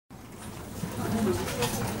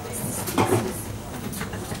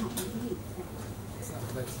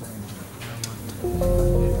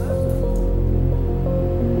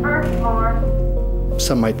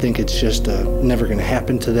Some might think it's just never going to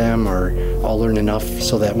happen to them, or I'll learn enough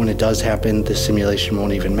so that when it does happen, the simulation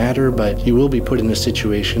won't even matter, but you will be put in a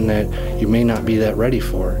situation that you may not be that ready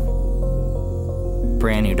for.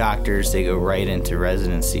 Brand new doctors, they go right into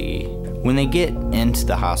residency. When they get into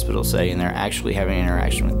the hospital setting, they're actually having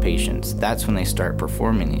interaction with patients. That's when they start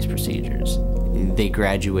performing these procedures. They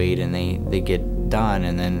graduate and they get done,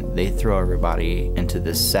 and then they throw everybody into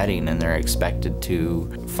this setting, and they're expected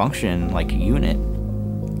to function like a unit.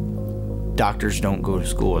 Doctors don't go to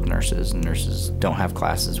school with nurses, and nurses don't have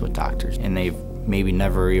classes with doctors, and they've maybe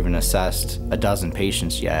never even assessed a dozen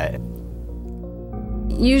patients yet.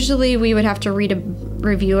 Usually we would have to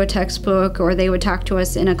review a textbook, or they would talk to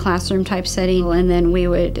us in a classroom type setting, and then we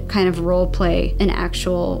would kind of role play an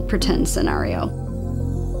actual pretend scenario.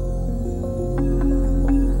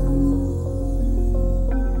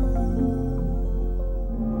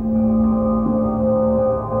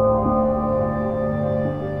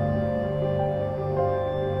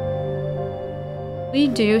 We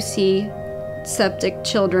do see septic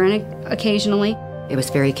children occasionally. It was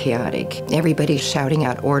very chaotic. Everybody shouting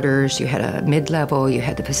out orders. You had a mid-level, you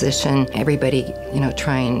had the physician, everybody,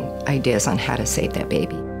 trying ideas on how to save that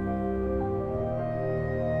baby.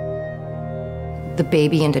 The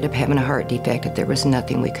baby ended up having a heart defect, and there was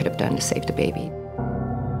nothing we could have done to save the baby.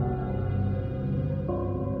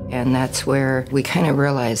 And that's where we kind of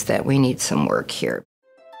realized that we need some work here.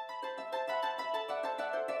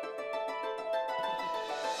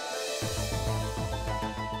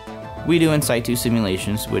 We do in situ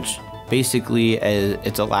simulations, which basically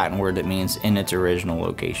it's a Latin word that means in its original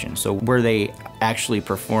location. So where they actually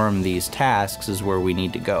perform these tasks is where we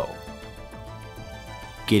need to go.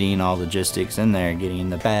 Getting all logistics in there, getting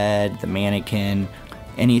the bed, the mannequin,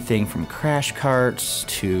 anything from crash carts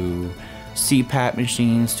to CPAP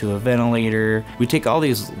machines to a ventilator. We take all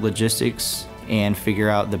these logistics and figure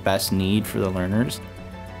out the best need for the learners.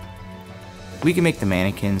 We can make the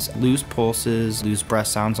mannequins lose pulses, lose breath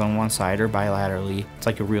sounds on one side or bilaterally. It's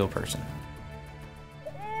like a real person.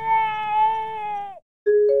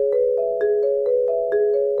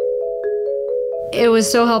 It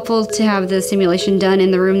was so helpful to have the simulation done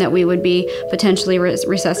in the room that we would be potentially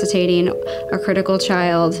resuscitating a critical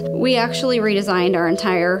child. We actually redesigned our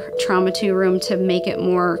entire Trauma 2 room to make it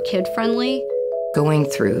more kid-friendly. Going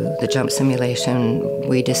through the jump simulation,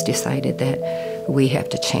 we just decided that we have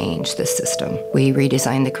to change the system. We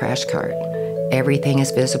redesigned the crash cart. Everything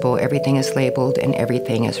is visible, everything is labeled, and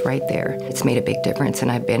everything is right there. It's made a big difference,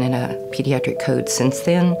 and I've been in a pediatric code since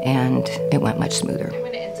then, and it went much smoother.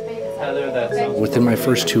 Within my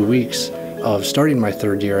first 2 weeks of starting my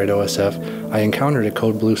third year at OSF, I encountered a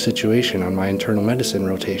code blue situation on my internal medicine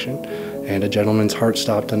rotation, and a gentleman's heart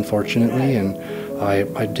stopped, unfortunately, and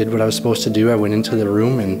I did what I was supposed to do. I went into the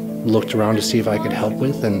room and looked around to see if I could help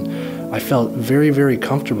with, and I felt very, very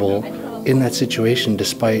comfortable in that situation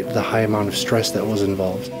despite the high amount of stress that was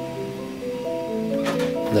involved.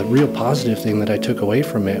 The real positive thing that I took away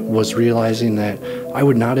from it was realizing that I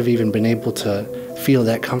would not have even been able to feel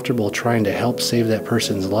that comfortable trying to help save that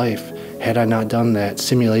person's life had I not done that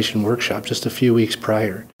simulation workshop just a few weeks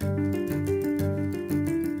prior.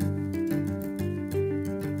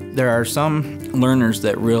 There are some learners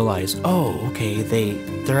that realize, oh, okay,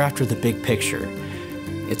 they're after the big picture.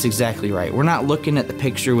 It's exactly right. We're not looking at the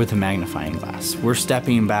picture with a magnifying glass. We're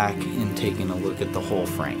stepping back and taking a look at the whole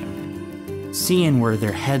frame. Seeing where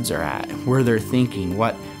their heads are at, where they're thinking,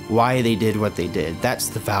 why they did what they did. That's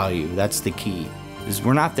the value, that's the key. Is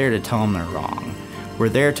we're not there to tell them they're wrong. We're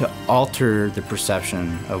there to alter the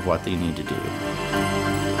perception of what they need to do.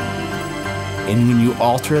 And when you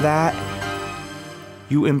alter that,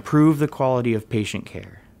 you improve the quality of patient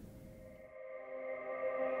care.